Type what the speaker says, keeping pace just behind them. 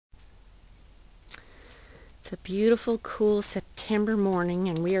It's a beautiful, cool September morning,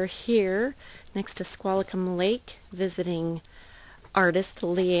 and we are here next to Squalicum Lake visiting artist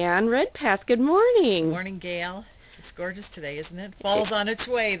Liane Redpath. Good morning. Good morning, Gail. It's gorgeous today, isn't it? Fall's on its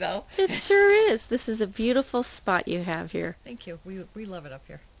way, though. It sure is. This is a beautiful spot you have here. Thank you. We love it up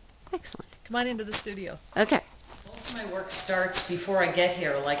here. Excellent. Come on into the studio. Okay. Most of my work starts before I get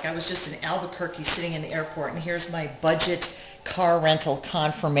here. Like, I was just in Albuquerque sitting in the airport, and here's my budget car rental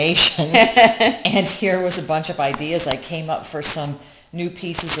confirmation. And here was a bunch of ideas. I came up for some new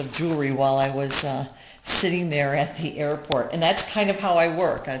pieces of jewelry while I was sitting there at the airport. And that's kind of how I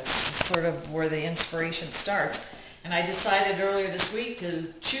work. That's sort of where the inspiration starts. And I decided earlier this week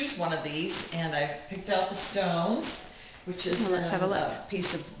to choose one of these, and I picked out the stones, which is a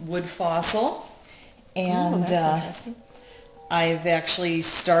piece of wood fossil. And I've actually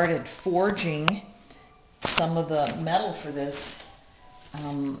started forging some of the metal for this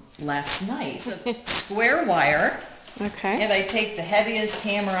last night. So square wire. Okay. And I take the heaviest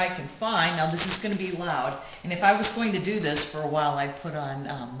hammer I can find. Now this is going to be loud, and if I was going to do this for a while, I'd put on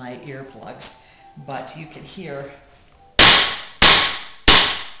my earplugs, but you can hear.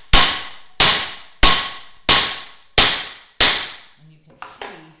 And you can see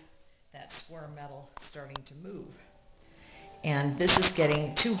that square metal starting to move. And this is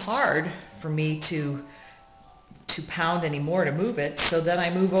getting too hard for me to pound anymore to move it, so then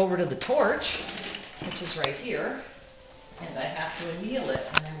I move over to the torch, which is right here, and I have to anneal it.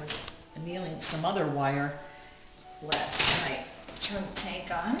 And I was annealing some other wire last night. Turn the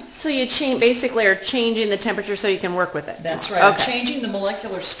tank on. So you basically are changing the temperature so you can work with it. That's right. Okay. I'm changing the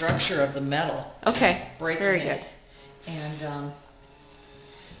molecular structure of the metal. Okay. Breaking Very it. good. And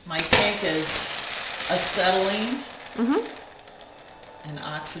my tank is acetylene and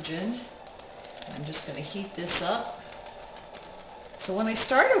oxygen. I'm just going to heat this up. So when I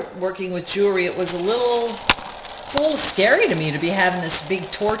started working with jewelry, it was a little scary to me to be having this big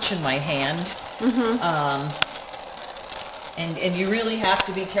torch in my hand. And you really have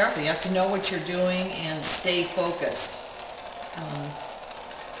to be careful. You have to know what you're doing and stay focused.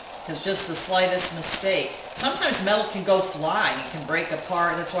 Because just the slightest mistake. Sometimes metal can go fly. You can break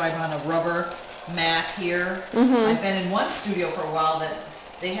apart. That's why I'm on a rubber mat here. I've been in one studio for a while that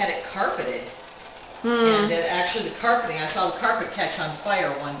they had it carpeted. And actually the carpeting, I saw the carpet catch on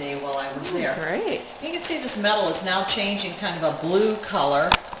fire one day while I was there. Great. You can see this metal is now changing kind of a blue color,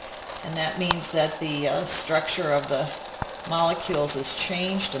 and that means that the structure of the molecules has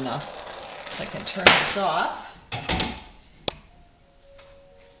changed enough. So I can turn this off.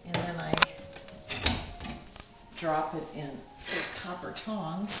 And then I drop it in copper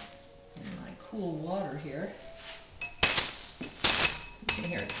tongs in my cool water here. You can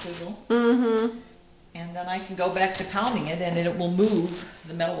hear it sizzle. And then I can go back to pounding it, and it will move.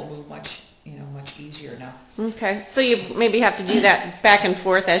 The metal will move much easier now. Okay. So you maybe have to do that back and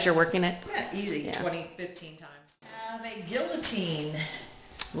forth as you're working it? Yeah, easy. 20, 15 times. I have a guillotine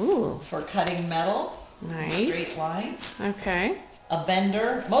for cutting metal. Nice. Straight lines. Okay. A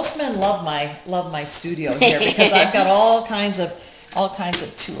bender. Most men love my studio here because I've got all kinds of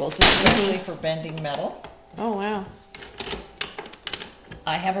tools. This is actually for bending metal. Oh wow.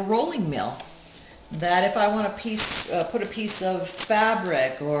 I have a rolling mill that if I want to put a piece of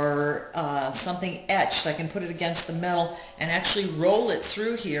fabric or something etched, I can put it against the metal and actually roll it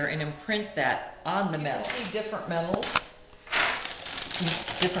through here and imprint that on the metal. You can see different metals,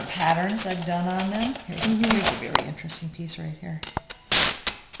 different patterns I've done on them. Here's a very interesting piece right here.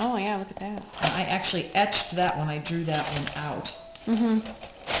 Oh yeah, look at that. And I actually etched that one. I drew that one out.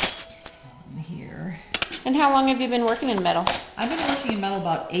 Here. And how long have you been working in metal? I've been working in metal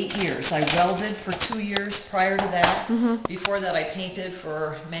about 8 years. I welded for 2 years prior to that. Before that, I painted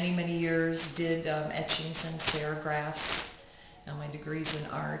for many, many years, did etchings and serigraphs, my degrees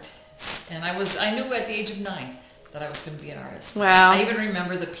in art. And I knew at the age of 9 that I was going to be an artist. Wow. I even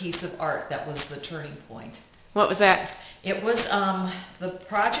remember the piece of art that was the turning point. What was that? It was, the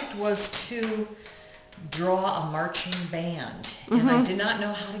project was to draw a marching band, and I did not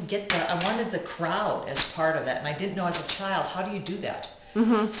know how to get I wanted the crowd as part of that, and I didn't know as a child, how do you do that?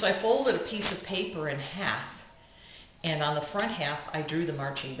 So I folded a piece of paper in half, and on the front half I drew the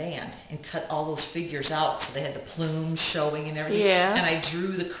marching band and cut all those figures out so they had the plumes showing and everything, and I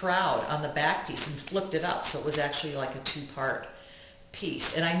drew the crowd on the back piece and flipped it up so it was actually like a 2-part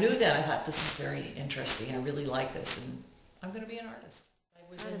piece. And I knew that. I thought, this is very interesting, I really like this, and I'm going to be an artist.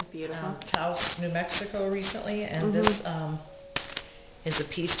 I was in Taos, New Mexico recently, and this is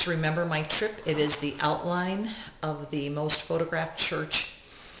a piece to remember my trip. It is the outline of the most photographed church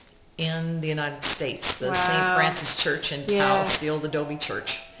in the United States, the Wow. St. Francis Church in Taos, the old adobe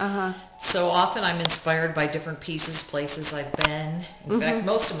church. Uh-huh. So often I'm inspired by different pieces, places I've been. In fact,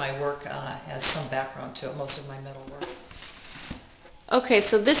 most of my work has some background to it, most of my metal work. Okay,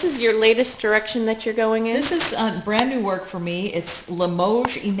 so this is your latest direction that you're going in? This is brand new work for me. It's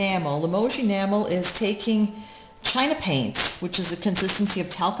Limoges enamel. Limoges enamel is taking China paints, which is a consistency of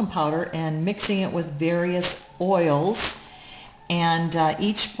talcum powder, and mixing it with various oils. And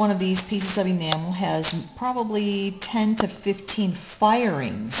each one of these pieces of enamel has probably 10 to 15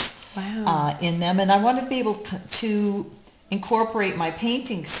 firings in them. And I wanted to be able to incorporate my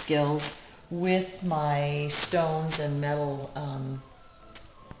painting skills with my stones and metal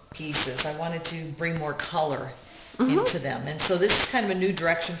pieces. I wanted to bring more color into them. And so this is kind of a new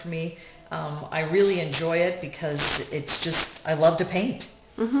direction for me. I really enjoy it because it's just, I love to paint.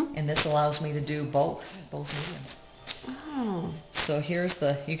 And this allows me to do both mediums. Oh. So here's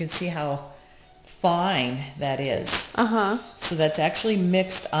you can see how fine that is. So that's actually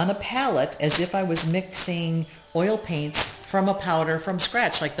mixed on a palette as if I was mixing oil paints from a powder from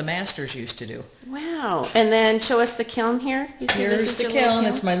scratch like the masters used to do. Wow. And then show us the kiln here. You see Here's the kiln.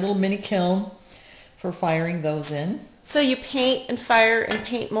 It's my little mini kiln for firing those in. So you paint and fire and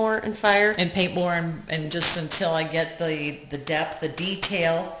paint more and fire? And paint more and just until I get the depth, the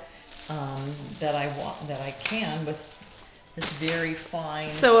detail that I want, that I can with this very fine.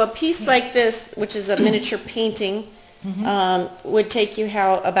 So a piece like this, which is a miniature painting, would take you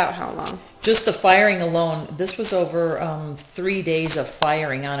about how long? Just the firing alone, this was over 3 days of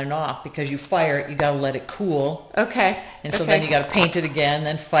firing on and off, because you fire it, you got to let it cool. Okay. And so then you got to paint it again,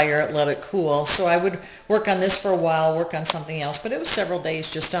 then fire it, let it cool. So I would work on this for a while, work on something else, but it was several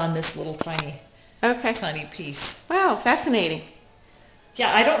days just on this little tiny piece. Wow, fascinating.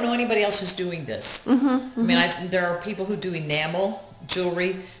 Yeah, I don't know anybody else who's doing this. I mean, there are people who do enamel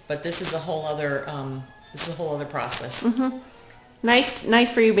jewelry, but this is a whole other process.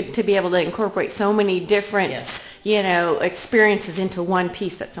 Nice for you to be able to incorporate so many different, experiences into one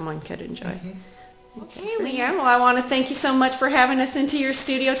piece that someone could enjoy. Okay, Liane, well, I want to thank you so much for having us into your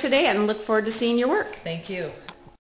studio today and look forward to seeing your work. Thank you.